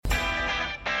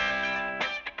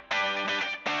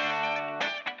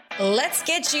Let's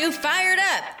get you fired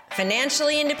up.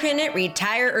 Financially independent,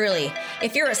 retire early.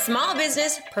 If you're a small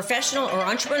business, professional, or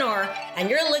entrepreneur,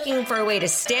 and you're looking for a way to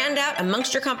stand out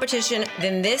amongst your competition,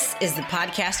 then this is the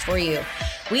podcast for you.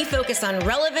 We focus on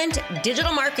relevant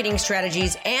digital marketing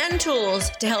strategies and tools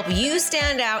to help you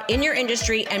stand out in your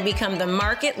industry and become the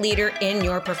market leader in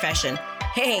your profession.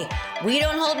 Hey, we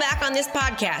don't hold back on this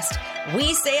podcast.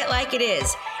 We say it like it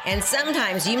is. And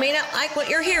sometimes you may not like what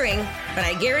you're hearing, but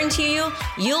I guarantee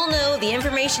you'll know the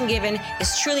information given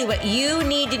is truly what you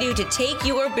need to do to take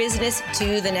your business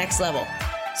to the next level.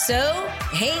 So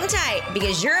hang tight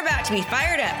because you're about to be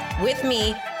fired up with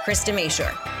me, Krista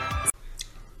Mashore.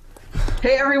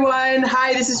 Hey everyone.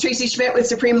 Hi, this is Tracy Schmidt with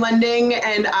Supreme Lending,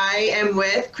 and I am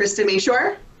with Krista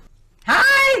Mashore.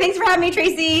 Hi, thanks for having me,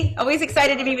 Tracy. Always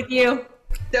excited to be with you.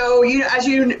 So as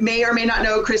you may or may not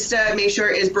know, Krista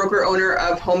Mashore is broker owner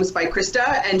of Homes by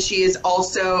Krista, and she is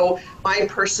also my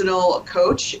personal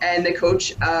coach and the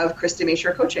coach of Krista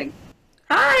Mashore Coaching.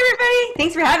 Hi, everybody.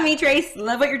 Thanks for having me, Trace.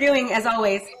 Love what you're doing, as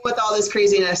always. With all this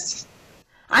craziness.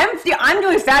 I'm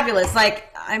doing fabulous.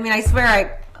 I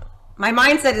swear, my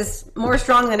mindset is more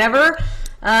strong than ever.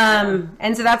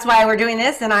 And so that's why we're doing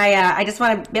this. And I just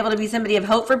want to be able to be somebody of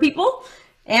hope for people.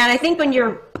 And I think when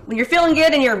you're feeling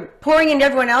good and you're pouring into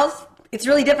everyone else, it's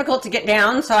really difficult to get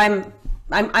down. So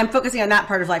I'm focusing on that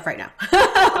part of life right now.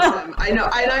 I know,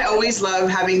 and I always love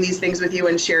having these things with you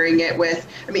and sharing it with.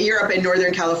 You're up in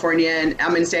Northern California, and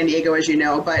I'm in San Diego, as you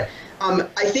know. But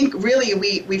I think really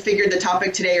we figured the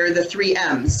topic today are the 3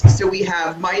 M's. So we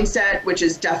have mindset, which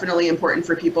is definitely important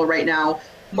for people right now.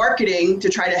 Marketing, to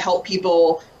try to help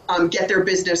people get their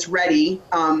business ready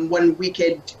what we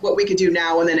could do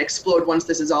now and then explode once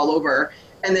this is all over.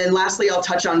 And then lastly, I'll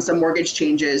touch on some mortgage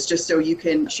changes just so you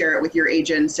can share it with your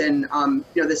agents and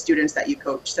the students that you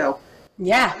coach. So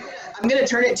yeah, I'm going to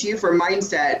turn it to you for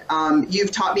mindset.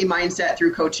 You've taught me mindset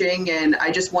through coaching, and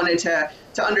I just wanted to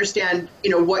understand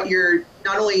what you're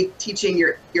not only teaching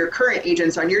your current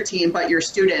agents on your team, but your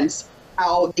students,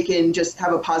 how they can just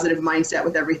have a positive mindset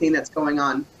with everything that's going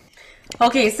on.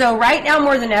 Okay, so right now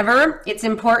more than ever, it's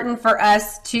important for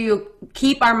us to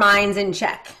keep our minds in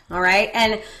check, all right?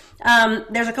 And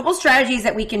there's a couple strategies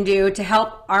that we can do to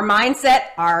help our mindset,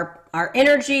 our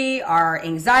energy, our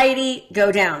anxiety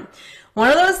go down. One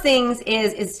of those things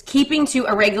is keeping to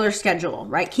a regular schedule,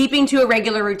 right? Keeping to a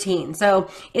regular routine. So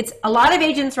it's a lot of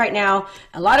agents right now,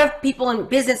 a lot of people and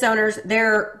business owners,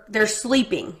 they're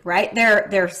sleeping, right?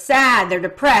 They're sad, they're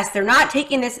depressed, they're not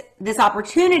taking this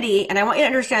opportunity. And I want you to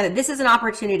understand that this is an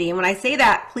opportunity. And when I say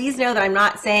that, please know that I'm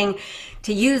not saying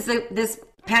to use this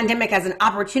pandemic as an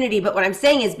opportunity, but what I'm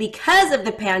saying is because of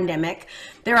the pandemic,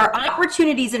 there are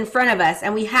opportunities in front of us,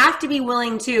 and we have to be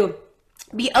willing to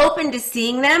be open to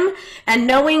seeing them and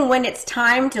knowing when it's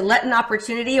time to let an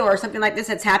opportunity or something like this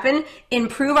that's happened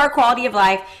improve our quality of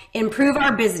life, improve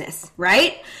our business,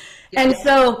 right? Yeah. And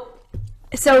so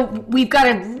we've got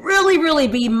to really, really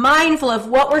be mindful of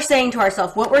what we're saying to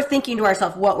ourselves, what we're thinking to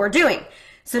ourselves, what we're doing.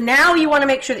 So now you want to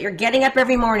make sure that you're getting up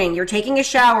every morning, you're taking a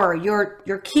shower,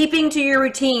 you're keeping to your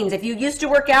routines. If you used to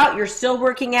work out, you're still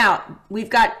working out. We've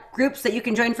got groups that you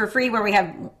can join for free where we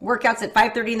have workouts at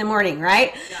 5:30 in the morning,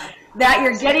 right? Yeah. That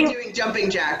you're doing jumping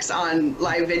jacks on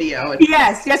live video.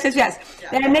 Yes. Yeah.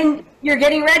 And then you're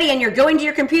getting ready and you're going to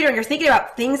your computer and you're thinking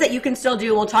about things that you can still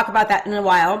do. We'll talk about that in a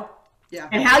while. Yeah.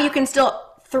 And how you can still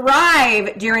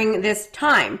thrive during this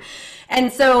time.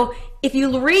 And so if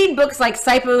you read books like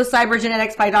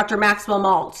Cybergenetics by Dr. Maxwell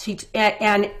Maltz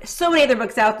and so many other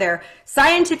books out there,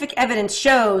 scientific evidence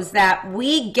shows that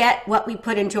we get what we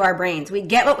put into our brains. We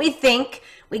get what we think,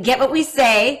 we get what we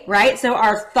say, right? So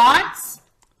our thoughts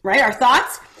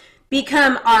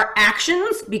become our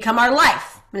actions, become our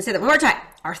life. I'm going to say that one more time.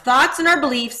 Our thoughts and our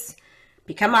beliefs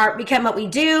become what we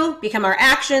do, become our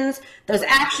actions. Those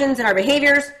actions and our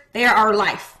behaviors, they are our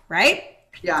life, right?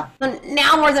 Yeah. So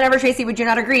now more than ever, Tracy, would you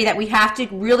not agree that we have to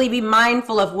really be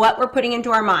mindful of what we're putting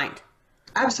into our mind?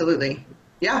 Absolutely.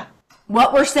 Yeah.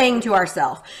 What we're saying to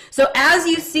ourselves. So as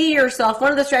you see yourself,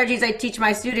 one of the strategies I teach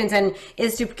my students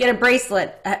is to get a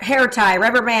bracelet, a hair tie,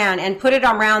 rubber band, and put it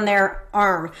around their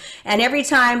arm. And every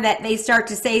time that they start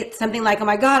to say something like, "Oh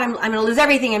my God, I'm going to lose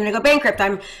everything. I'm going to go bankrupt.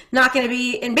 I'm not going to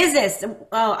be in business.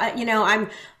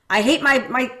 I hate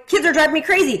my kids are driving me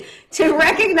crazy," to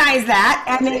recognize that.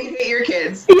 And then you hate your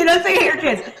kids. Say hate your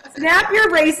kids. Snap your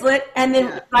bracelet and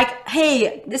then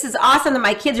hey, this is awesome that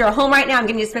my kids are home right now. I'm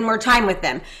going to spend more time with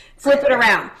them. Flip it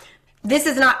around. This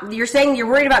is not, you're saying you're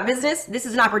worried about business. This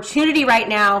is an opportunity right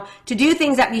now to do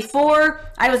things that before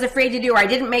I was afraid to do or I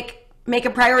didn't make a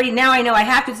priority. Now I know I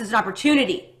have to. This is an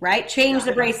opportunity, right? Change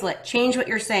the bracelet. Change what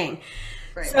you're saying.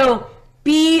 Right. So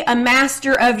Be a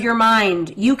master of your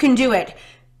mind. You can do it.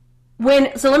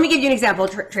 So let me give you an example,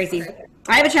 Tracy.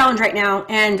 I have a challenge right now,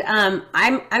 and I'm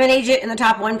an agent in the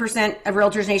top 1% of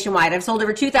realtors nationwide. I've sold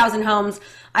over 2,000 homes.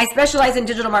 I specialize in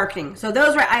digital marketing. So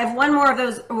I have one more of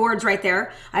those awards right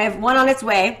there. I have one on its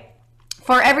way.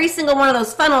 For every single one of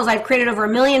those funnels, I've created over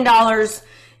 $1 million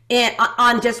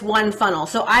on just one funnel.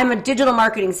 So I'm a digital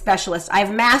marketing specialist.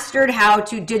 I've mastered how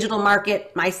to digital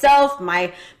market myself,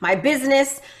 my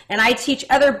business, and I teach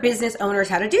other business owners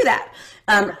how to do that.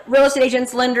 Real estate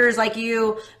agents, lenders like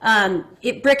you,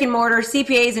 brick and mortar,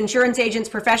 CPAs, insurance agents,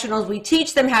 professionals, we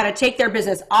teach them how to take their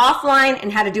business offline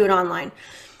and how to do it online.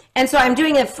 And so I'm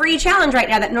doing a free challenge right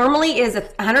now that normally is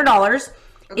 $100.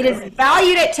 Okay. It is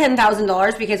valued at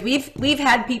 $10,000 because we've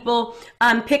had people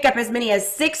pick up as many as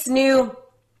 6 new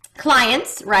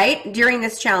clients, right, during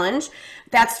this challenge.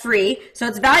 That's free. So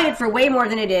it's valued for way more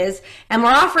than it is. And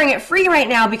we're offering it free right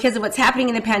now because of what's happening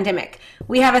in the pandemic.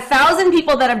 We have 1,000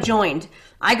 people that have joined.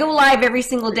 I go live every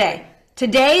single day.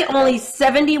 Today, only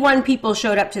 71 people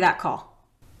showed up to that call.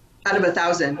 Out of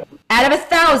 1,000. Out of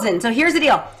 1,000. So here's the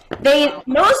deal.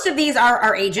 Most of these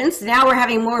are agents. Now we're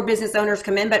having more business owners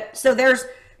come in. But so there's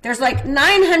like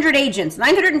 900 agents,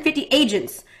 950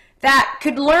 agents that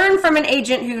could learn from an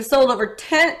agent who sold over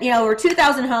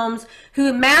 2,000 homes,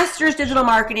 who masters digital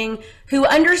marketing, who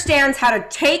understands how to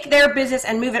take their business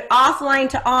and move it offline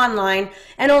to online,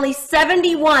 and only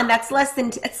 71, that's less than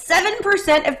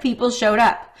 7% of people showed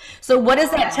up. So what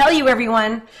does that tell you,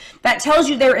 everyone? That tells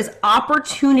you there is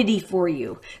opportunity for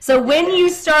you. So when you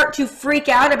start to freak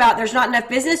out about there's not enough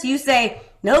business, you say,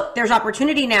 nope, there's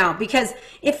opportunity now. Because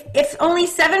if only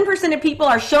 7% of people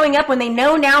are showing up when they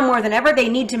know now more than ever they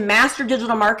need to master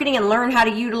digital marketing and learn how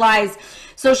to utilize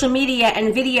social media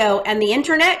and video and the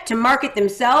internet to market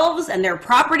themselves and their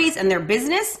properties and their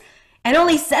business, and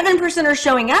only 7% are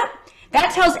showing up,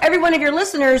 that tells every one of your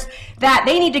listeners that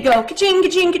they need to go ka-ching,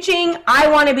 ka-ching, ka-ching. I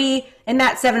want to be in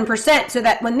that 7% so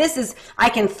that when I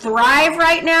can thrive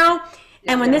right now.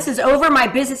 And when this is over, my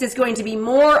business is going to be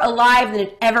more alive than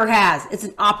it ever has. It's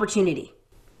an opportunity.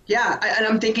 Yeah, and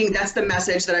I'm thinking that's the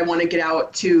message that I want to get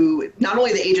out to not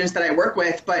only the agents that I work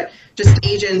with, but just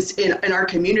agents in our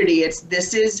community.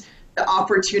 This is the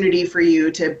opportunity for you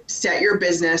to set your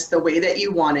business the way that you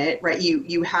want it, right?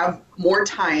 You have more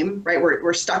time, right?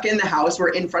 We're stuck in the house,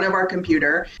 we're in front of our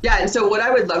computer. Yeah, and so what I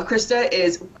would love, Krista,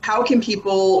 is how can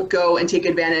people go and take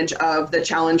advantage of the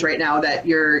challenge right now that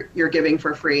you're giving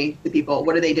for free to people?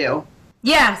 What do they do?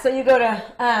 Yeah, so you go to,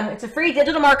 it's a free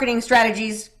digital marketing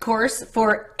strategies course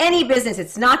for any business.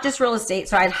 It's not just real estate.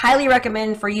 So I'd highly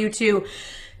recommend for you to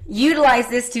utilize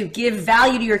this to give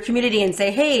value to your community and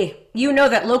say, hey, you know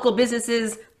that local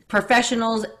businesses,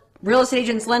 professionals, real estate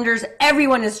agents, lenders,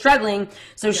 everyone is struggling.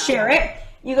 So share it.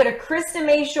 You go to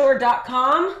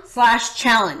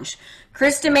KristaMashore.com/challenge.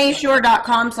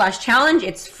 KristaMashore.com/challenge.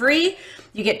 It's free.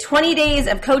 You get 20 days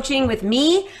of coaching with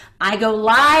me. I go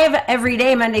live every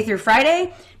day, Monday through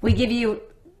Friday. We give you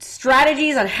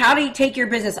strategies on how to take your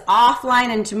business offline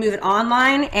and to move it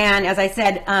online. And as I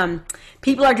said,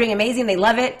 people are doing amazing. They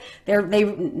love it. They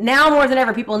now more than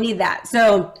ever, people need that.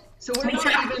 So we're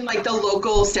not even like the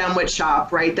local sandwich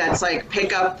shop, right? That's like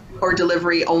pickup or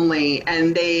delivery only,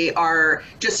 and they are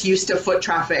just used to foot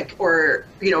traffic or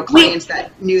clients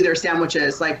that knew their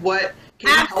sandwiches. Like, what can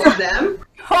you help them?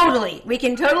 Totally, we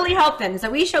can totally help them. So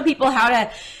we show people how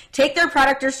to take their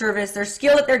product or service, their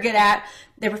skill that they're good at,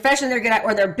 their profession they're good at,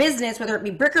 or their business, whether it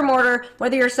be brick or mortar,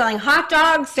 whether you're selling hot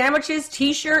dogs, sandwiches,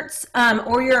 t-shirts,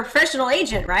 or you're a professional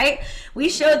agent, right? We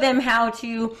show them how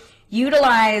to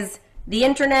utilize the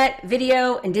internet,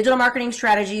 video, and digital marketing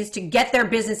strategies to get their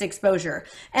business exposure.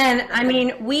 And I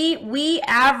mean, we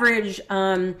average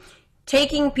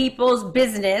taking people's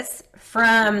business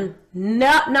from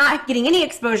not getting any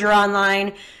exposure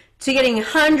online to getting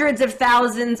hundreds of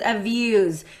thousands of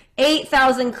views,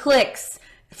 8,000 clicks,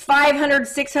 500,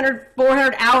 600,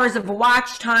 400 hours of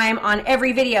watch time on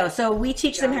every video. So we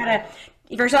teach them how to,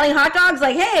 if you're selling hot dogs,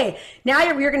 like, hey, now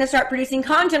you're going to start producing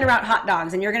content about hot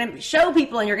dogs, and you're going to show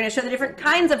people, and you're going to show the different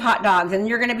kinds of hot dogs, and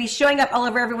you're going to be showing up all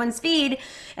over everyone's feed,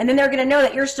 and then they're going to know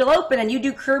that you're still open, and you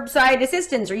do curbside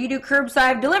assistance, or you do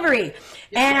curbside delivery,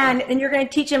 and you're going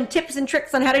to teach them tips and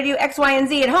tricks on how to do X, Y, and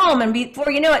Z at home, and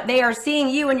before you know it, they are seeing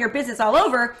you and your business all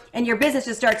over, and your business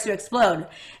just starts to explode.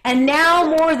 And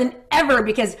now more than ever,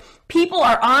 because people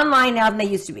are online now than they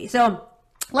used to be. So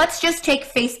let's just take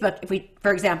Facebook,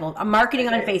 for example, marketing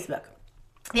on Facebook.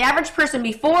 The average person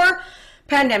before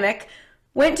pandemic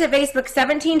went to Facebook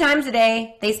 17 times a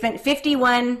day. They spent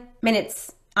 51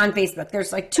 minutes on Facebook.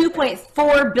 There's like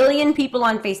 2.4 billion people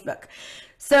on Facebook.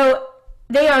 So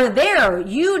they are there.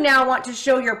 You now want to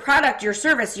show your product, your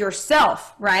service,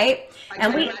 yourself, right? I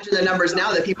can imagine the numbers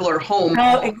now that people are home.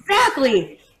 Oh,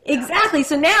 exactly. Exactly.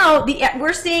 So now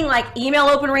we're seeing like email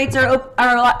open rates are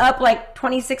up like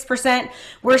 26%.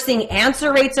 We're seeing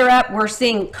answer rates are up. We're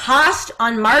seeing cost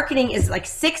on marketing is like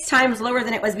 6 times lower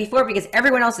than it was before because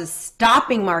everyone else is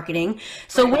stopping marketing.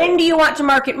 So when do you want to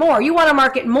market more? You want to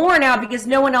market more now because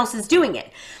no one else is doing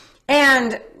it.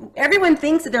 And everyone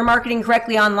thinks that they're marketing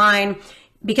correctly online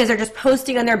because they're just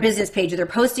posting on their business page or they're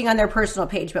posting on their personal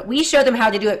page, but we show them how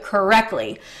to do it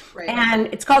correctly. Right. And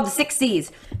it's called the 6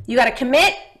 C's. You got to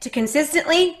commit to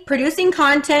consistently producing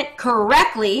content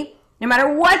correctly, no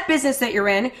matter what business that you're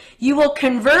in. You will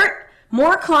convert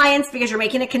more clients because you're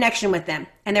making a connection with them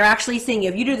and they're actually seeing you.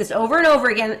 If you do this over and over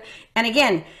again, and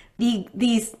again, the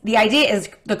idea is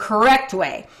the correct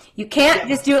way. You can't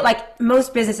just do it like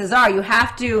most businesses are. You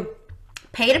have to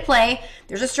pay to play.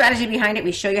 There's a strategy behind it.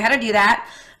 We show you how to do that.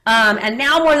 And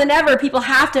now more than ever, people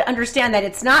have to understand that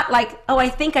it's not like, oh, I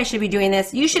think I should be doing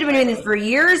this. You should have been doing this for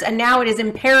years, and now it is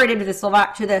imperative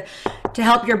to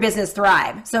help your business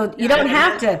thrive. So you don't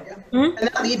have to. And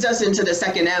that leads us into the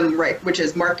second M, right, which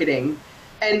is marketing.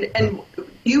 And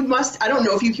you must, I don't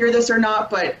know if you hear this or not,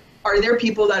 but are there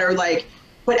people that are like,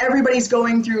 but everybody's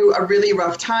going through a really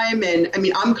rough time? And I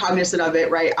mean, I'm cognizant of it,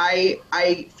 right?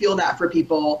 I feel that for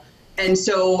people. And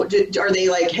so are they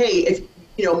like, hey, if,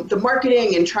 you know, the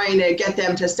marketing and trying to get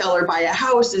them to sell or buy a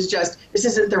house is just, this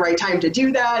isn't the right time to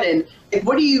do that? And like,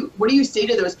 what do you say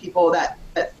to those people that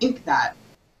think that?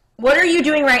 What are you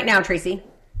doing right now, Tracy?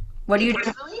 What are you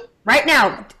doing right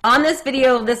now on this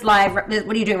video, this live? What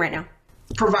are you doing right now?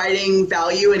 Providing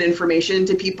value and information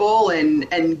to people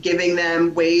and giving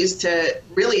them ways to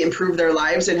really improve their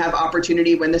lives and have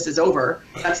opportunity when this is over.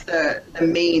 That's the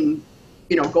main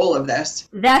goal of this.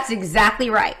 That's exactly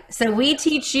right. So we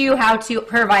teach you how to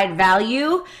provide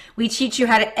value. We teach you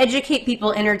how to educate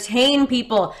people, entertain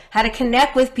people, how to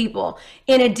connect with people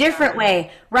in a different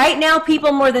way. Right now,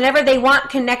 people more than ever, they want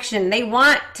connection. They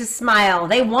want to smile.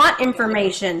 They want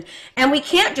information. And we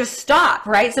can't just stop,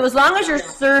 right? So as long as you're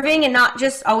serving and not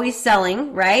just always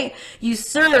selling, right? You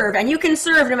serve, and you can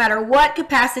serve no matter what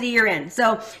capacity you're in.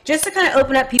 So just to kind of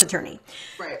open up people's attorney.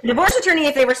 Right. Divorce attorney,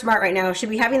 if they were smart right now, should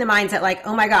be having the mindset like,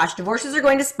 oh my gosh, divorces are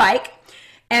going to spike.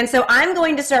 And so I'm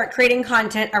going to start creating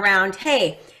content around,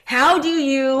 hey, how do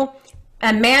you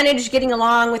manage getting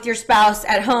along with your spouse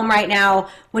at home right now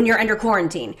when you're under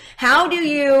quarantine? How do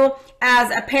you,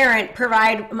 as a parent,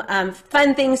 provide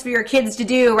fun things for your kids to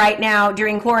do right now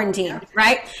during quarantine,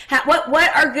 right?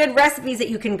 What are good recipes that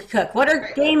you can cook? What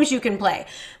are games you can play?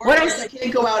 Or you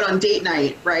can't go out on date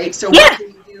night, right? So what can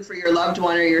you do for your loved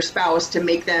one or your spouse to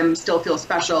make them still feel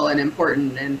special and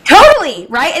important? And totally,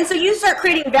 right? And so you start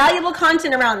creating valuable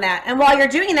content around that. And while you're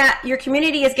doing that, your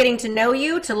community is getting to know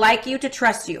you, to like you, to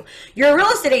trust you. You're a real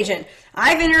estate agent.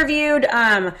 I've interviewed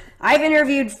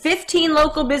 15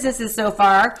 local businesses so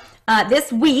far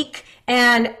this week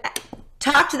and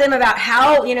talked to them about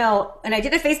how, and I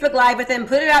did a Facebook Live with them,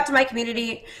 put it out to my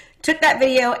community, took that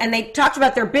video, and they talked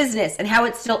about their business and how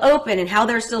it's still open and how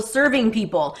they're still serving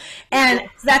people. And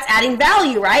that's adding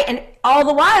value, right? And all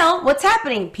the while, what's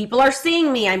happening? People are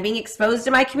seeing me. I'm being exposed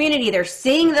to my community. They're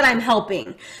seeing that I'm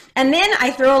helping. And then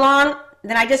I throw along,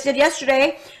 then I just did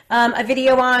yesterday, a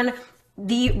video on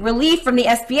the relief from the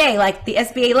SBA, like the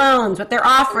SBA loans, what they're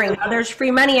offering, how there's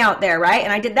free money out there, right?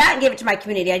 And I did that and gave it to my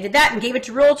community. I did that and gave it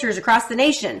to realtors across the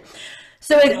nation.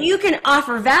 So if you can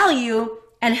offer value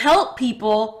and help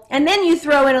people, and then you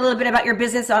throw in a little bit about your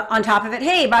business on top of it.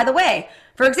 Hey, by the way,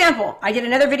 for example, I did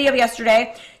another video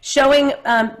yesterday showing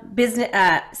business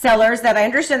sellers that I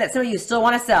understand that some of you still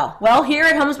want to sell. Well, here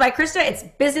at Homes by Krista, it's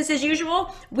business as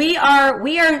usual. We are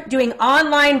doing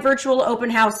online virtual open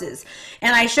houses,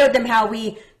 and I showed them how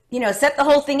we, set the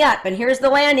whole thing up. And here's the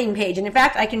landing page. And in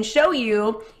fact, I can show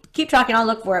you. Keep talking, I'll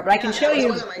look for it. But I can show you.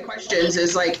 One of my questions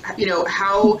is like,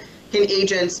 how can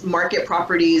agents market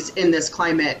properties in this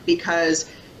climate? Because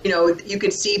you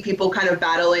could see people kind of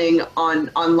battling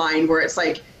online where it's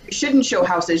like, you shouldn't show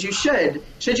houses. You should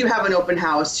you have an open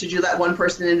house? Should you let one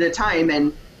person in at a time?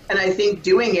 And I think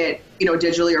doing it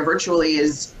digitally or virtually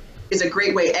is a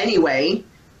great way anyway,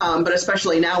 but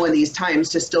especially now in these times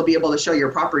to still be able to show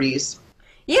your properties.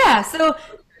 Yeah, so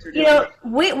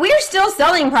we're still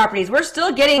selling properties. We're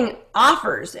still getting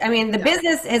offers. I mean, the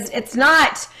business it's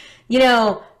not,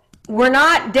 we're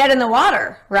not dead in the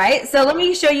water, right? So let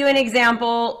me show you an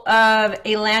example of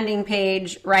a landing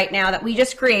page right now that we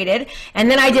just created. And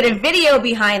then I did a video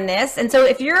behind this. And so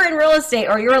if you're in real estate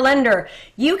or you're a lender,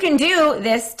 you can do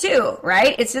this too,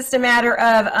 right? It's just a matter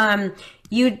of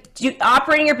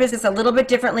operating your business a little bit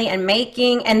differently and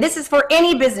and this is for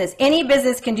any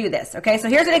business can do this. Okay, so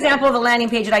here's an example of a landing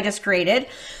page that I just created.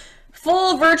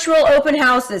 Full virtual open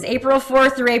houses, April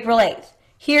 4th through April 8th.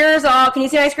 Here's all, can you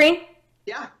see my screen?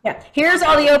 Yeah. Here's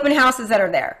all the open houses that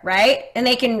are there, right? And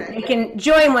they can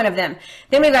join one of them.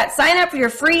 Then we've got sign up for your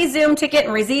free Zoom ticket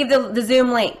and receive the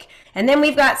Zoom link. And then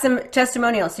we've got some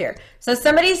testimonials here. So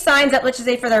somebody signs up, let's just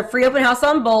say for their free open house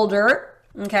on Boulder,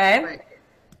 okay? Right.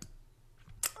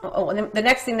 Oh, and then the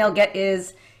next thing they'll get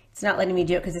is, it's not letting me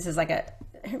do it because this is like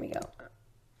here we go.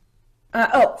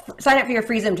 Sign up for your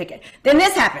free Zoom ticket. Then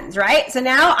this happens, right? So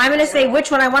now I'm going to say which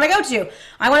one I want to go to.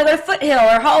 I want to go to Foothill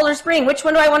or Hall or Spring. Which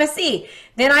one do I want to see?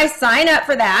 Then I sign up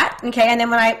for that, okay? And then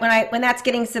when that's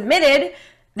getting submitted,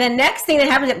 the next thing that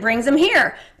happens, it brings them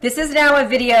here. This is now a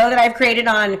video that I've created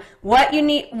on why you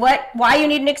need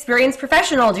an experienced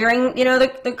professional during,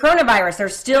 the coronavirus.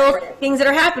 There's still things that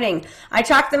are happening. I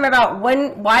talk to them about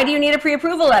why do you need a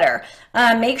pre-approval letter?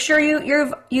 Make sure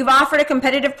you've offered a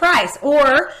competitive price,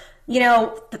 or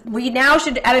we now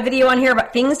should add a video on here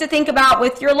about things to think about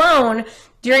with your loan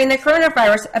during the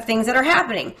coronavirus of things that are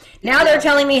happening. Now they're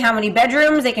telling me how many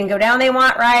bedrooms they can go down they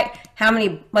want, right?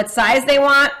 What size they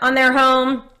want on their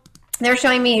home. They're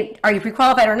showing me, are you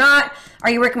pre-qualified or not? Are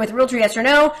you working with a realtor, yes or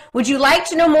no? Would you like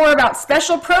to know more about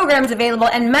special programs available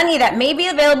and money that may be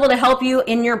available to help you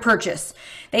in your purchase?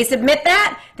 They submit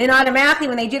that, then automatically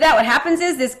when they do that, what happens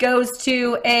is this goes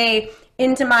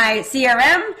into my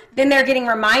CRM, then they're getting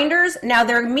reminders. Now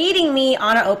they're meeting me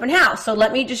on an open house. So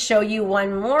let me just show you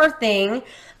one more thing.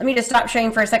 Let me just stop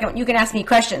sharing for a second. You can ask me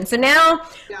questions. So now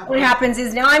what happens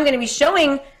is now I'm going to be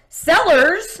showing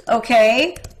sellers,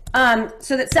 okay,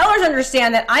 so that sellers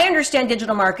understand that I understand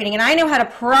digital marketing and I know how to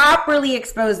properly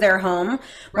expose their home,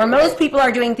 where most people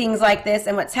are doing things like this.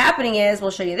 And what's happening is,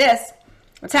 we'll show you this.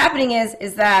 What's happening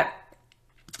is that,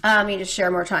 let me just share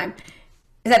more time.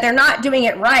 Is that they're not doing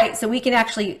it right, so we can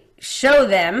actually show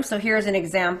them. So here's an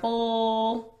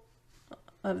example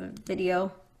of a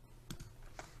video.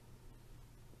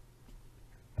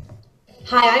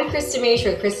 Hi, I'm Krista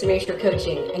Mashra with Krista Mashra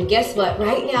Coaching, and guess what?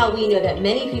 Right now we know that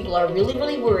many people are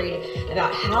really worried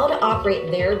about how to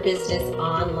operate their business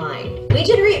online. We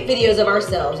generate videos of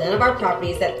ourselves and of our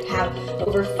properties that have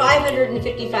over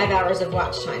 555 hours of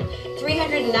watch time,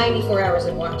 394 hours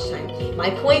of watch time.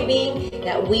 My point being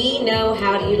that we know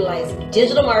how to utilize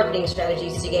digital marketing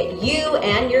strategies to get you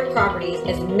and your properties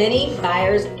as many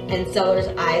buyers and sellers'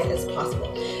 eyes as possible.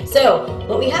 So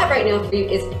what we have right now for you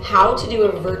is how to do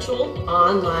a virtual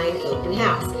online open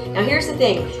house. Now here's the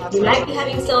thing, you might be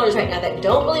having sellers right now that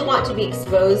don't really want to be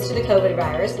exposed to the COVID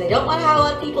virus, and they don't want to have a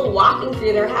lot of people walking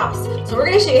through their house. So we're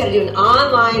going to show you how to do an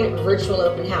online virtual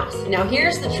open house. Now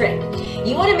here's the trick.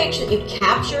 You want to make sure you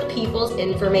capture people's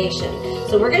information.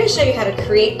 So we're going to show you how to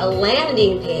create a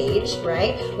landing page,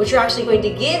 right, which we're actually going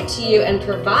to give to you and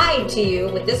provide to you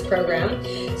with this program.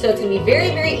 So it's going to be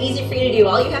very easy for you to do.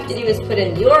 All you have to do is put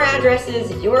in your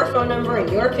addresses, your phone number, and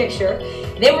your picture.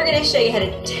 Then we're going to show you how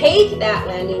to take that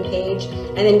landing page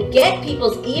and then get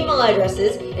people's email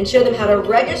addresses and show them how to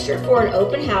register for an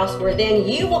open house, where then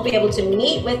you will be able to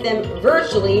meet with them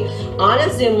virtually on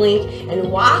a Zoom link and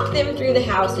walk them through the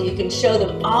house so you can show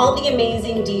them all the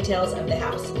amazing details of the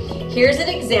house. Here's an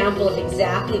example of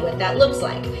exactly what that looks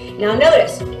like. Now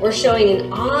notice, we're showing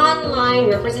an online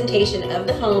representation of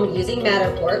the home using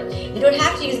Matterport. You don't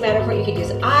have to use Matterport, you could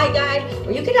use iGuide,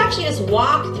 or you could actually just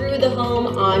walk through the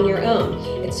home on your own.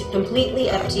 It's completely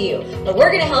up to you. But we're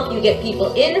going to help you get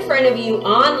people in front of you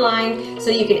online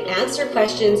so you can answer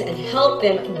questions and help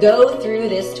them go through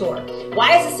this tour.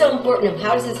 Why is this so important, and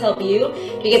how does this help you?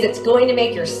 Because it's going to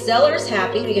make your sellers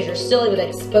happy, because you're still able to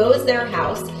expose their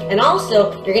house, and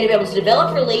also you're going to be able to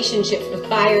develop relationships with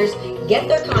buyers, get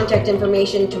their contact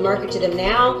information to market to them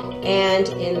now and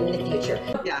in the future.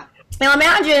 Yeah. Now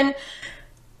imagine,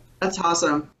 that's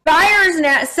awesome.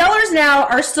 Sellers now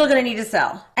are still going to need to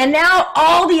sell. And now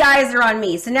all the eyes are on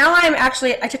me. So now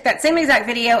I took that same exact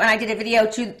video and I did a video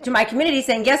to my community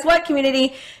saying, guess what,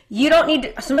 community? You don't need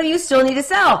to, some of you still need to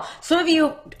sell. Some of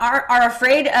you are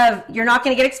afraid of, you're not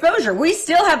going to get exposure. We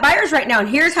still have buyers right now, and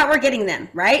here's how we're getting them,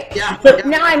 right? Yeah. So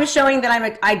now I'm showing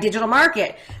that I digital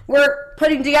market. We're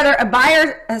putting together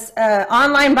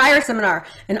online buyer seminar,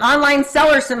 an online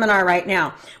seller seminar right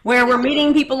now, where we're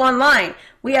meeting people online.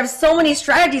 We have so many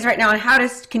strategies right now on how to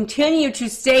continue to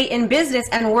stay in business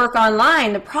and work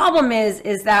online. The problem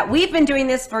is that we've been doing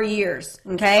this for years,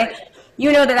 okay? Right.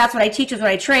 You know that's what I teach, is what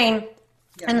I train.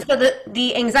 Yeah. And so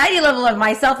the anxiety level of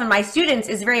myself and my students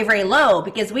is very low,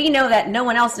 because we know that no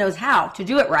one else knows how to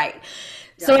do it right.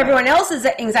 Yeah. So everyone else's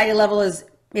anxiety level is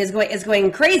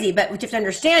going crazy. But what you have to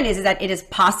understand is that it is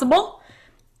possible,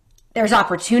 There's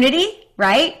opportunity,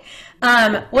 right?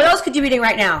 What else could you be doing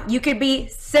right now? You could be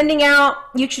sending out,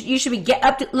 you should be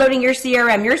uploading your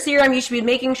CRM. Your CRM, you should be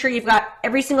making sure you've got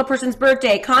every single person's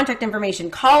birthday, contact information,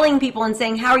 calling people and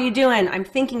saying, how are you doing? I'm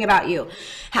thinking about you.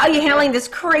 How are you handling this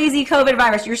crazy COVID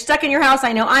virus? You're stuck in your house.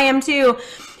 I know I am too.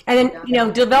 And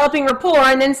then, developing rapport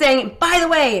and then saying, by the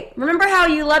way, remember how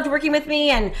you loved working with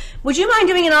me? And would you mind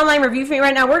doing an online review for me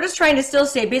right now? We're just trying to still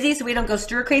stay busy so we don't go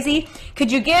stir crazy.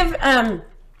 Could you give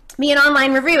me an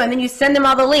online review? And then you send them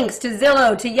all the links to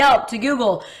Zillow, to Yelp, to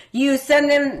Google. You send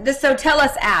them the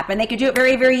Sotellus app and they could do it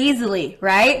very, very easily,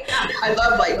 right? I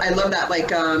love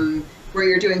that, where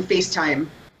you're doing FaceTime.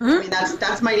 I mean,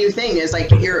 that's my new thing is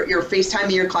like you're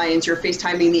FaceTiming your clients, you're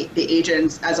FaceTiming the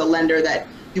agents as a lender that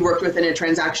you worked with in a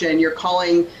transaction. You're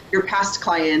calling your past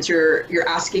clients. You're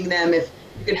asking them if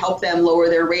you could help them lower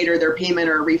their rate or their payment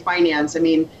or refinance. I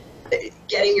mean,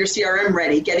 getting your CRM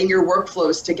ready, getting your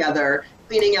workflows together,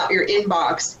 cleaning out your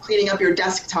inbox, cleaning up your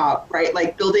desktop, right?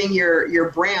 Like building your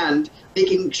brand,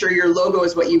 making sure your logo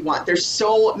is what you want. There's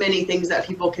so many things that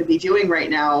people could be doing right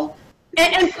now.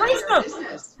 And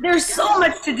Facebook, there's so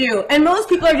much to do. And most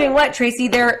people are doing what, Tracy?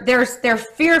 They're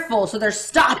fearful, so they're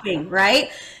stopping,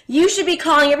 right? You should be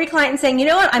calling every client and saying, you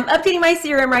know what, I'm updating my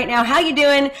CRM right now. How you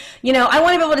doing? I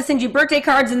want to be able to send you birthday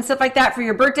cards and stuff like that for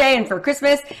your birthday and for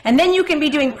Christmas. And then you can be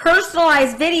doing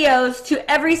personalized videos to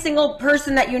every single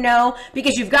person that you know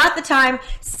because you've got the time.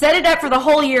 Set it up for the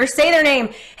whole year. Say their name.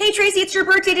 Hey, Tracy, it's your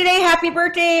birthday today. Happy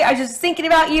birthday. I was just thinking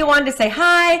about you. Wanted to say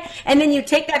hi. And then you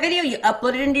take that video, you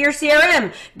upload it into your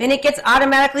CRM. Then it gets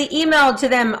automatically emailed to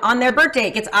them on their birthday.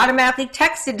 It gets automatically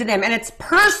texted to them and it's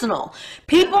personal.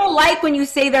 People like when you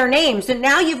say their name. So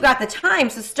now you've got the time.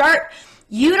 So start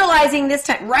utilizing this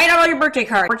time. Write out all your birthday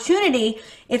cards. Opportunity,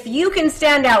 if you can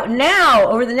stand out now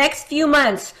over the next few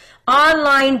months,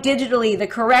 online, digitally, the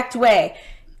correct way,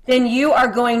 then you are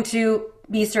going to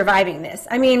be surviving this.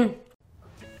 I mean,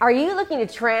 are you looking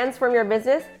to transform your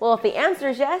business? Well, if the answer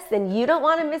is yes, then you don't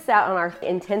want to miss out on our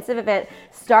intensive event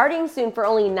starting soon for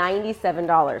only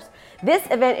 $97. This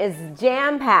event is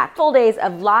jam-packed, full days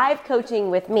of live coaching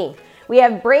with me. We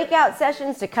have breakout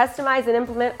sessions to customize and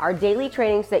implement our daily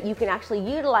trainings so that you can actually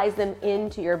utilize them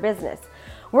into your business.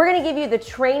 We're going to give you the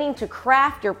training to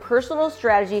craft your personal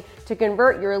strategy to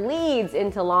convert your leads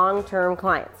into long-term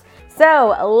clients.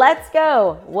 So let's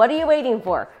go. What are you waiting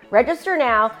for? Register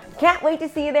now. Can't wait to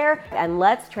see you there, and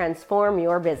let's transform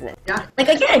your business. Yeah.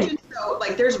 Again, so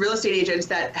there's real estate agents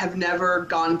that have never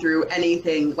gone through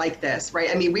anything like this, right?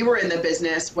 I mean, we were in the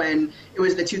business when it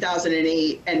was the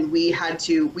 2008 and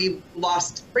we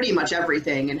lost pretty much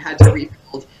everything and had to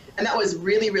rebuild. And that was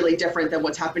really, really different than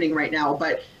what's happening right now.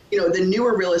 But, the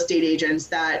newer real estate agents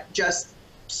that just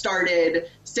started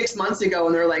 6 months ago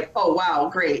and they're like, oh, wow,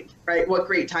 great, right? What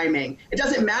great timing. It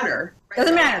doesn't matter. Right?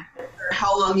 Doesn't matter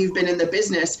how long you've been in the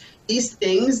business. These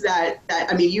things that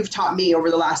you've taught me over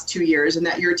the last 2 years and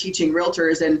that you're teaching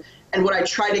realtors. And what I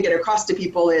try to get across to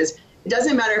people is it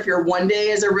doesn't matter if you're one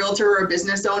day as a realtor or a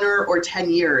business owner or 10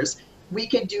 years. We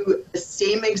can do the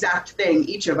same exact thing,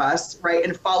 each of us, right?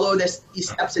 And follow these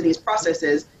steps and these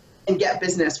processes and get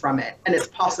business from it. And it's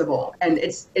possible. And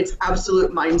it's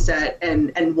absolute mindset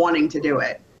and wanting to do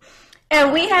it.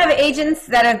 And we have agents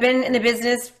that have been in the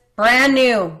business brand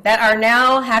new that are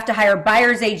now have to hire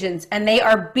buyer's agents, and they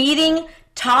are beating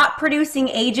top producing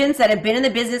agents that have been in the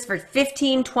business for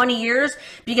 15, 20 years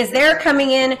because they're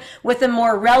coming in with a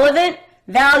more relevant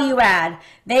value add.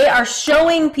 They are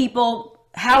showing people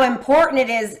how important it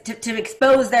is to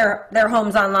expose their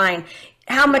homes online,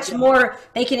 how much more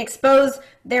they can expose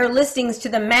their listings to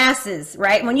the masses,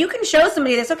 right? When you can show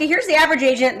somebody this, okay, here's the average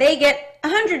agent, they get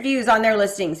 100 views on their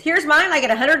listings. Here's mine, I get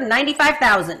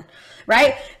 195,000.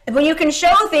 Right? When you can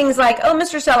show things like, oh,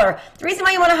 Mr. Seller, the reason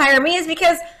why you want to hire me is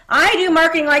because I do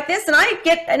marketing like this and I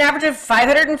get an average of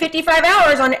 555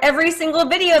 hours on every single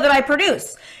video that I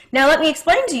produce. Now, let me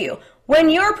explain to you. When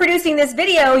you're producing this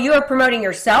video, you are promoting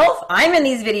yourself. I'm in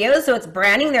these videos, so it's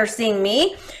branding. They're seeing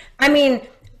me. I mean,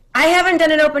 I haven't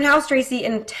done an open house, Tracy,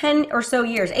 in 10 or so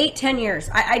years, 8, 10 years.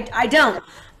 I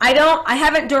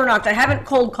haven't door knocked. I haven't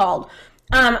cold called.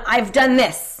 I've done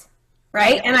this.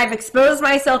 Right? And I've exposed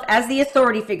myself as the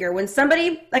authority figure. When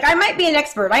somebody, like I might be an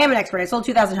expert. I am an expert. I sold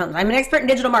 2,000 homes. I'm an expert in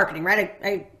digital marketing, right?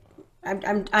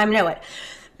 I know it.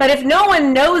 But if no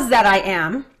one knows that I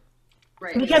am,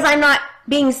 right, because I'm not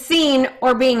being seen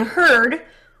or being heard,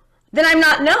 then I'm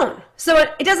not known. So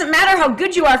it doesn't matter how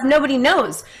good you are if nobody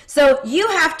knows. So you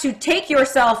have to take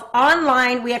yourself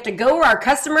online. We have to go where our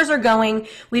customers are going.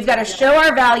 We've got to show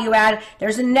our value add.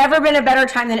 There's never been a better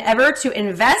time than ever to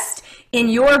invest in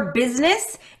your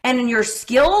business and in your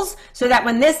skills so that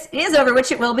when this is over,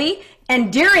 which it will be,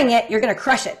 And during it, you're going to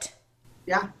crush it.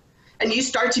 Yeah. And you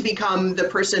start to become the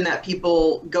person that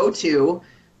people go to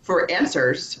for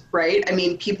answers, right? I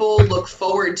mean, people look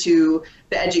forward to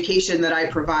the education that I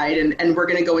provide, and we're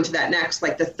going to go into that next,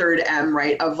 like the third M,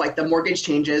 right, of like the mortgage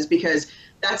changes, because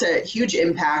that's a huge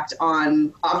impact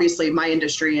on obviously my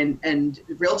industry and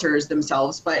realtors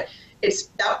themselves. But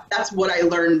that's what I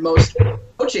learned most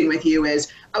coaching with you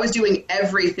is I was doing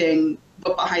everything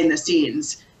but behind the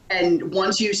scenes. And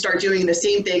once you start doing the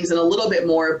same things and a little bit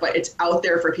more, but it's out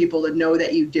there for people to know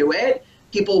that you do it,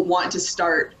 people want to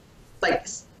start, like,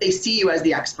 they see you as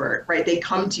the expert, right? They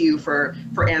come to you for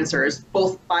answers,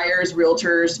 both buyers,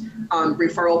 realtors,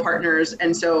 referral partners.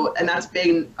 And that's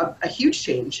been a huge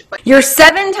change. But you're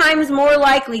 7 times more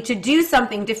likely to do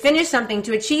something, to finish something,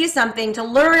 to achieve something, to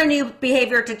learn a new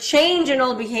behavior, to change an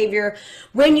old behavior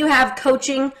when you have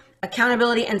coaching,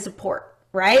 accountability, and support,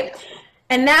 right?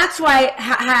 And that's why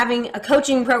having a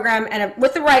coaching program and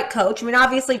with the right coach, I mean,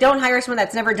 obviously don't hire someone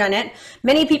that's never done it.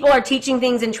 Many people are teaching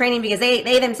things and training because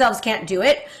they themselves can't do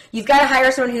it. You've got to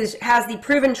hire someone who has the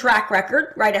proven track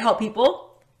record, right, to help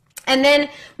people. And then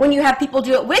when you have people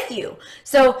do it with you.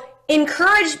 So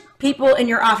encourage people in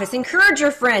your office, encourage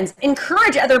your friends,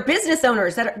 encourage other business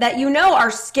owners that you know are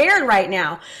scared right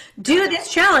now. Do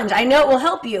this challenge. I know it will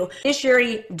help you.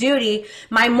 Fiduciary duty,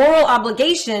 my moral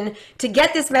obligation to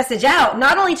get this message out,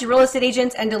 not only to real estate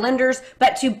agents and to lenders,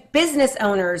 but to business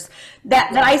owners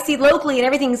that I see locally and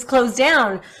everything's closed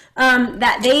down,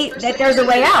 that there's a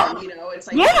way out. You know, it's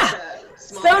like, yeah,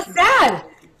 so sad.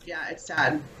 Yeah, it's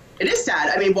sad. It is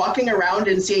sad. I mean, walking around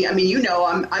and seeing, I mean, you know,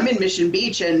 I'm in Mission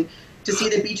Beach, and to see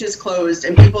the beaches closed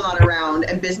and people not around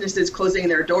and businesses closing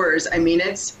their doors, I mean,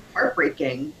 it's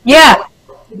heartbreaking. Yeah.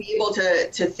 To be able to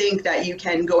think that you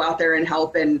can go out there and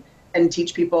help and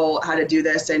teach people how to do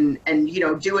this and you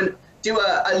know, do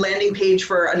a landing page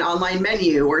for an online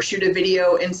menu or shoot a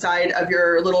video inside of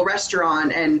your little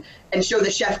restaurant and show the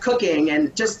chef cooking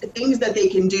and just things that they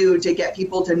can do to get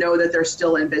people to know that they're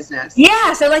still in business.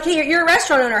 Yeah. So like, hey, you're a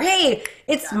restaurant owner. Hey,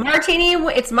 it's Martini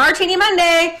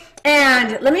Monday,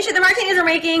 and let me show the martinis we're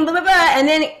making, blah, blah, blah. And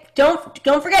then don't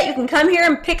forget, you can come here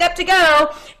and pick up to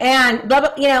go and blah,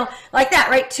 blah, you know, like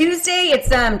that, right? Tuesday, it's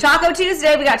Taco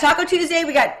Tuesday. We got Taco Tuesday.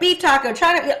 We got beef taco,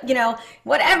 you know,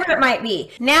 whatever it might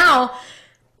be. Now,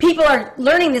 people are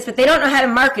learning this, but they don't know how to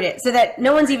market it so that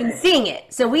no one's even seeing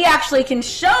it. So we actually can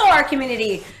show our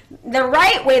community the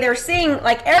right way. They're seeing,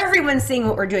 like, everyone's seeing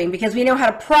what we're doing because we know how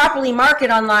to properly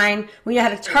market online. We know how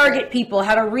to target people,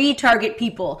 how to retarget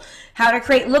people, how to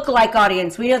create lookalike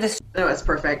audience. We know this. No, it's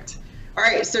perfect. All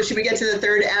right, so should we get to the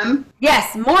third M?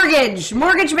 Yes, mortgage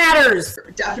matters.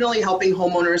 Definitely helping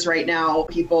homeowners right now,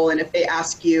 people, and if they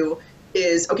ask you,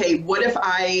 is, okay, what if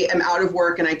I am out of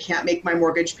work and I can't make my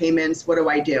mortgage payments? What do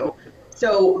I do?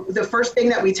 So the first thing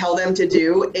that we tell them to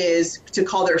do is to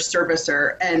call their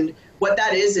servicer. And what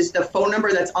that is the phone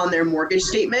number that's on their mortgage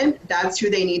statement. That's who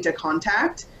they need to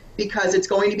contact because it's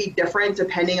going to be different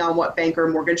depending on what bank or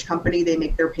mortgage company they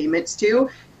make their payments to.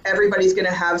 Everybody's going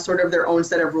to have sort of their own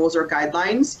set of rules or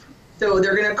guidelines. So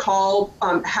they're going to call,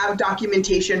 have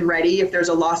documentation ready if there's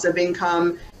a loss of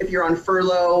income, if you're on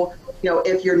furlough, you know,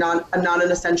 if you're not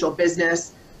an essential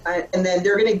business, and then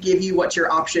they're going to give you what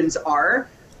your options are.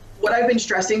 What I've been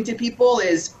stressing to people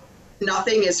is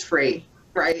nothing is free,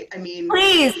 right? I mean,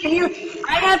 please,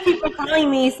 I have people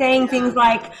calling me saying things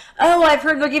like, oh, I've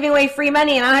heard they're giving away free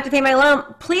money and I don't have to pay my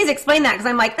loan. Please explain that, because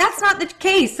I'm like, that's not the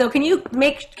case. So can you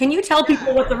tell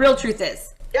people what the real truth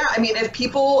is? Yeah, I mean, if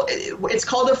people, it's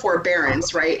called a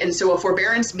forbearance, right? And so a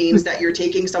forbearance means that you're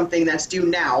taking something that's due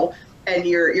now and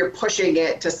you're pushing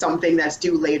it to something that's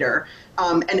due later.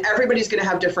 And everybody's going to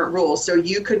have different rules. So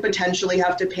you could potentially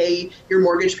have to pay your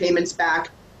mortgage payments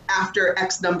back after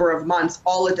X number of months,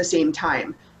 all at the same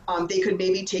time. They could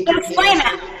maybe take your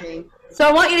payments. So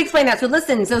I want you to explain that. So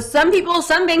listen, so some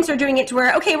banks are doing it to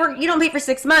where, okay, you don't pay for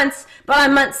 6 months, but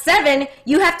on month 7,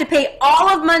 you have to pay all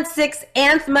of month 6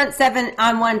 and month 7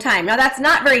 on one time. Now that's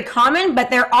not very common, but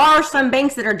there are some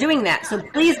banks that are doing that. So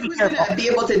please be careful. Who's gonna be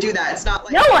able to do that? It's not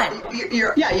like no one.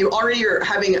 You already are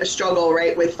having a struggle,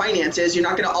 right, with finances. You're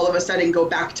not going to all of a sudden go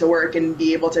back to work and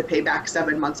be able to pay back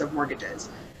 7 months of mortgages.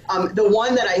 The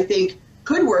one that I think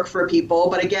could work for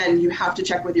people, but again, you have to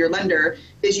check with your lender,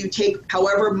 is you take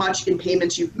however much in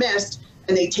payments you've missed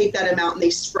and they take that amount and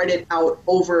they spread it out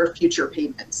over future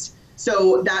payments.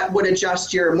 So that would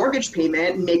adjust your mortgage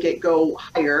payment and make it go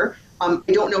higher. I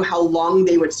don't know how long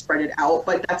they would spread it out,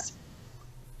 but that's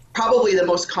probably the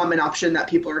most common option that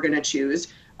people are going to choose.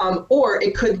 Or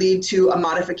it could lead to a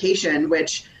modification,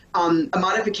 which a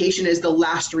modification is the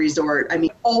last resort. I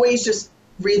mean, always just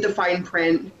read the fine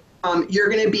print. You're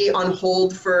going to be on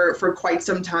hold for quite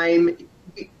some time.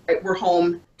 We're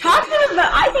home. Talk to them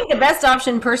about, I think the best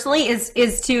option personally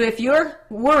is to, if you're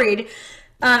worried,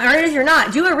 or if you're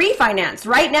not, do a refinance.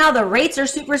 Right now, the rates are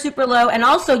super, super low. And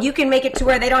also you can make it to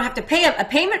where they don't have to pay a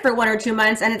payment for 1 or 2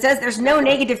 months. And it says there's no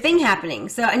negative thing happening.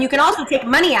 So, and you can also take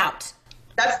money out.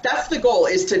 That's the goal,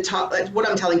 is to talk, what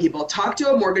I'm telling people, talk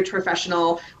to a mortgage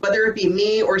professional, whether it be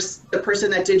me or the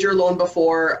person that did your loan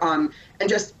before, and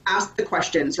just ask the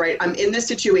questions, right? I'm in this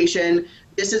situation.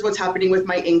 This is what's happening with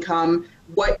my income.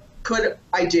 What could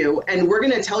I do? And we're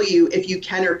going to tell you if you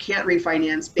can or can't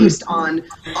refinance based on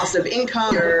loss of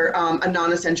income or a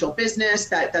non-essential business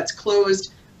that's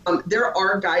closed. There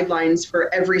are guidelines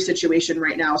for every situation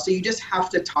right now. So you just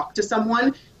have to talk to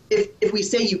someone. If we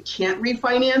say you can't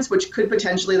refinance, which could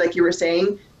potentially, like you were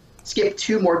saying, skip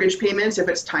 2 mortgage payments if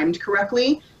it's timed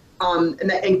correctly,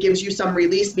 and gives you some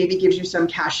release, maybe gives you some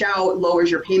cash out, lowers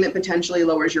your payment potentially,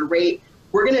 lowers your rate,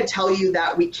 we're going to tell you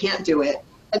that we can't do it.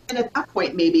 And then at that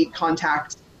point, maybe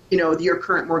contact, your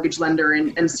current mortgage lender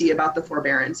and see about the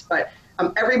forbearance. But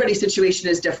everybody's situation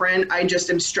is different. I just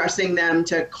am stressing them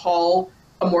to call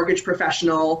a mortgage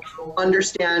professional,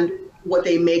 understand what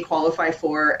they may qualify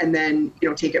for, and then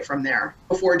take it from there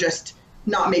before just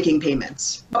not making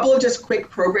payments. A couple of just quick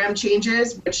program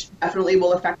changes, which definitely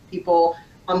will affect people.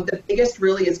 The biggest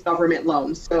really is government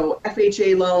loans. So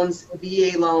FHA loans,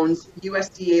 VA loans,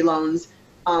 USDA loans.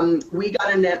 We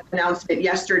got an announcement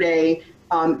yesterday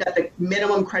that the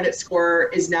minimum credit score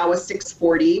is now a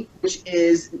 640, which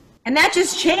is... And that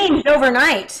just changed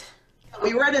overnight.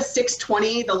 We were at a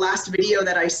 620, the last video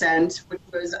that I sent, which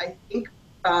was, I think,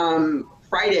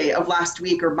 Friday of last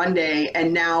week or Monday,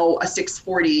 and now a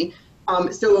 640.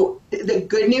 So the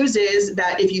good news is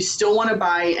that if you still want to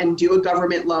buy and do a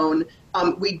government loan,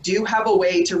 we do have a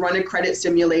way to run a credit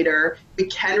simulator. We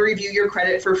can review your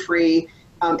credit for free.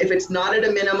 If it's not at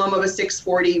a minimum of a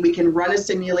 640, we can run a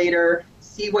simulator,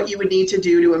 see what you would need to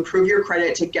do to improve your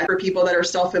credit. To get for people that are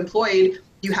self-employed,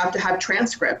 you have to have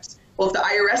transcripts. Well, if the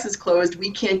IRS is closed, we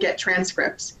can't get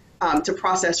transcripts to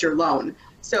process your loan.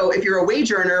 So if you're a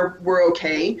wage earner, we're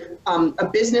okay. A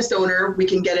business owner, we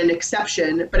can get an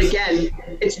exception, but again,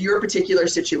 it's your particular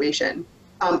situation.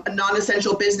 A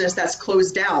non-essential business that's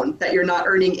closed down, that you're not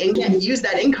earning income, use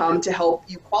that income to help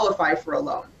you qualify for a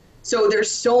loan. So there's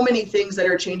so many things that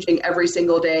are changing every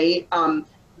single day.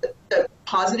 The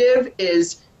positive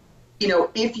is,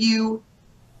 if you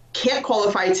can't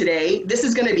qualify today, this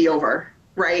is going to be over,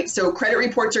 right? So credit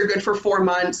reports are good for 4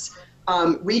 months.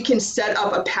 We can set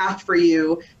up a path for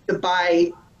you to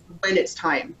buy when it's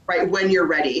time, right? When you're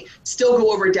ready. Still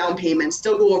go over down payments,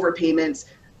 still go over payments,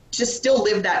 just still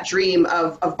live that dream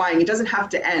of buying. It doesn't have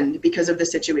to end because of the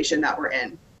situation that we're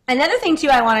in. Another thing too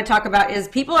I want to talk about is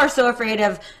people are so afraid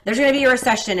of there's going to be a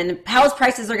recession and house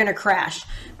prices are going to crash.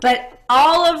 But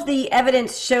all of the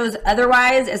evidence shows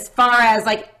otherwise, as far as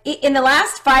like in the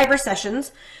last 5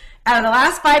 recessions, out of the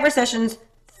last 5 recessions,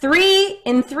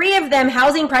 in three of them,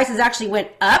 housing prices actually went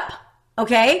up,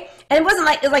 okay? And it was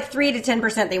like 3 to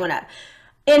 10% they went up.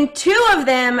 In 2 of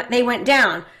them, they went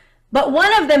down. But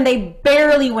one of them, they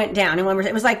barely went down. And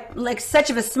it was like such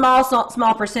of a small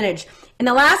percentage. In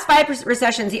the last 5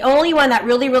 recessions, the only one that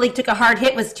really, really took a hard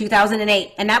hit was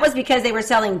 2008. And that was because they were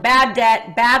selling bad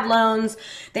debt, bad loans.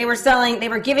 They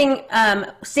were giving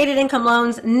stated income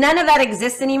loans. None of that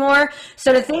exists anymore.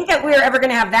 So to think that we're ever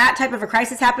going to have that type of a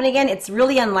crisis happen again, it's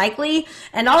really unlikely.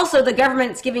 And also the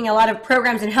government's giving a lot of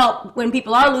programs and help when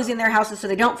people are losing their houses so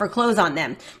they don't foreclose on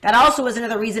them. That also was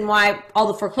another reason why all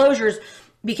the foreclosures,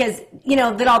 because,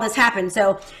 that all this happened.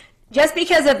 So just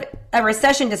because of a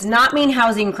recession does not mean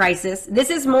housing crisis. This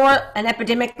is more an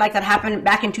epidemic like that happened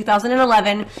back in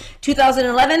 2011.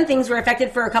 2011, things were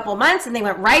affected for a couple of months and they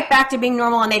went right back to being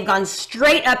normal, and they've gone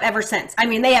straight up ever since. I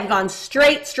mean, they have gone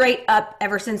straight up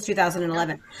ever since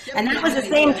 2011. Yep. And that was the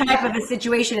same type of a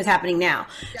situation is happening now.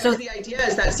 Yeah, so the idea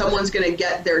is that someone's going to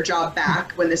get their job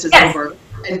back when this is over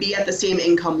and be at the same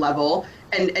income level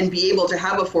and be able to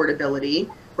have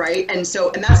affordability. Right. And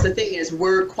that's the thing, is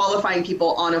we're qualifying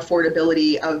people on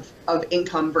affordability of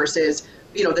income versus,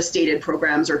 the stated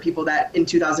programs or people that in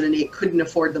 2008 couldn't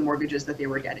afford the mortgages that they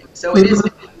were getting. So it is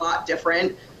a lot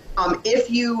different.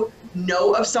 If you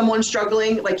know of someone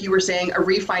struggling, like you were saying, a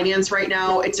refinance right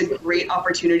now, it's a great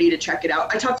opportunity to check it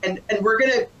out. And we're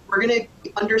going to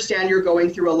understand you're going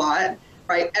through a lot,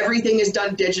 right? Everything is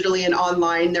done digitally and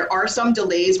online. There are some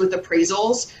delays with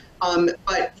appraisals.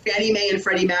 But Fannie Mae and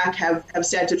Freddie Mac have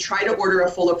said to try to order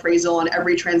a full appraisal on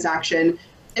every transaction.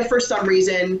 If for some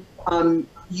reason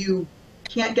you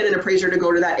can't get an appraiser to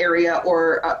go to that area,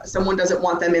 or someone doesn't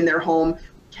want them in their home,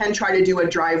 can try to do a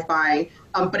drive-by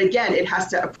But again, it has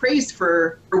to appraise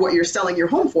for what you're selling your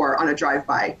home for on a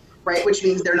drive-by, right? Which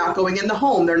means they're not going in the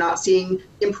home. They're not seeing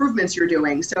improvements you're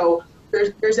doing. So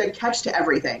there's a catch to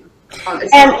everything.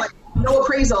 It's not like no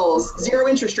appraisals, zero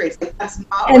interest rates. Like, that's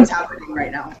not what's happening right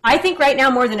now. I think right now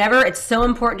more than ever, it's so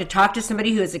important to talk to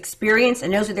somebody who has experience and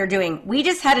knows what they're doing. We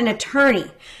just had an attorney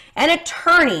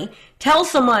tell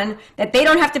someone that they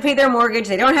don't have to pay their mortgage,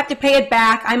 they don't have to pay it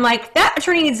back. I'm like, that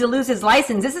attorney needs to lose his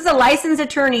license. This is a licensed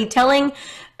attorney telling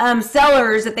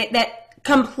sellers that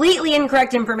completely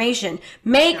incorrect information.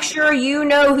 Make sure you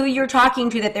know who you're talking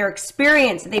to, that they're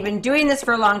experienced, that they've been doing this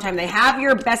for a long time, they have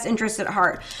your best interests at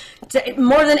heart.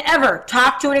 More than ever,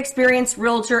 talk to an experienced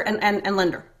realtor and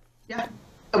lender. Yeah,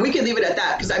 and we can leave it at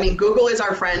that, because I mean, Google is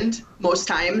our friend most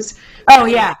times. Oh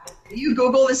yeah. You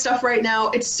Google this stuff right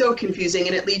now, it's so confusing,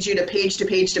 and it leads you to page to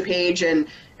page to page, and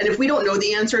if we don't know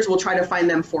the answers, we'll try to find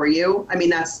them for you. I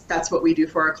mean, that's what we do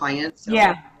for our clients. So.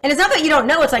 Yeah. And it's not that you don't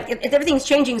know. It's like if everything's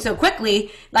changing so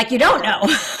quickly, like you don't know,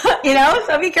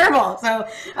 so be careful. So,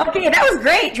 okay, that was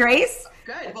great, Trace.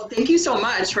 Good. Well, thank you so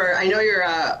much I know you're,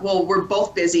 we're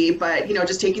both busy, but,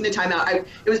 just taking the time out,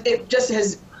 it just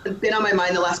has been on my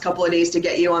mind the last couple of days to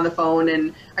get you on the phone.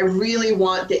 And I really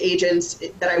want the agents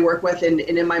that I work with and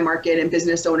in my market and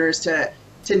business owners to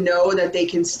know that they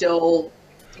can still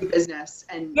do business.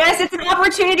 And yes, it's an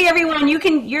opportunity, everyone. You're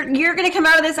going to come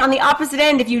out of this on the opposite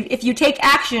end if you take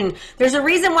action. There's a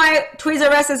reason why Toys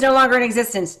R Us is no longer in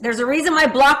existence. There's a reason why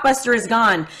Blockbuster is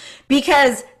gone,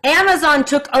 because Amazon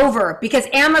took over, because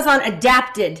Amazon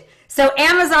adapted. So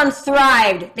Amazon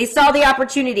thrived. They saw the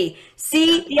opportunity.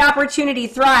 See the opportunity,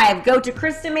 thrive. Go to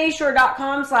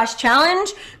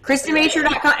KristaMashore.com/challenge.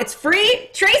 KristaMashore.com. It's free.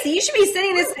 Tracy, you should be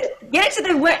sending this. Get it to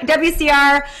the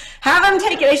WCR. Have them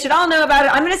take it. They should all know about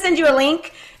it. I'm going to send you a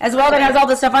link as well that has all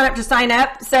the stuff on it to sign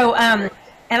up. So, and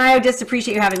I just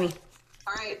appreciate you having me.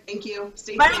 All right. Thank you.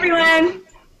 Bye, everyone.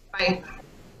 Bye.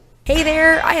 Hey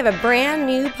there, I have a brand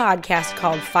new podcast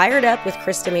called Fired Up with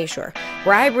Krista Mashore,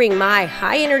 where I bring my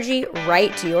high energy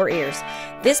right to your ears.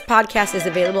 This podcast is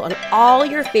available on all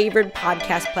your favorite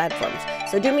podcast platforms.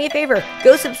 So do me a favor,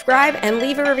 go subscribe and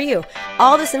leave a review.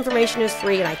 All this information is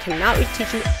free and I cannot wait to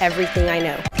teach you everything I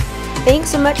know. Thanks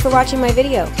so much for watching my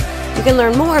video. You can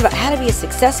learn more about how to be a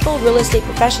successful real estate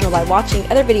professional by watching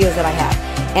other videos that I have.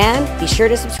 And be sure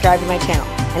to subscribe to my channel.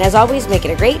 And as always, make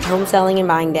it a great home selling and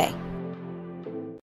buying day.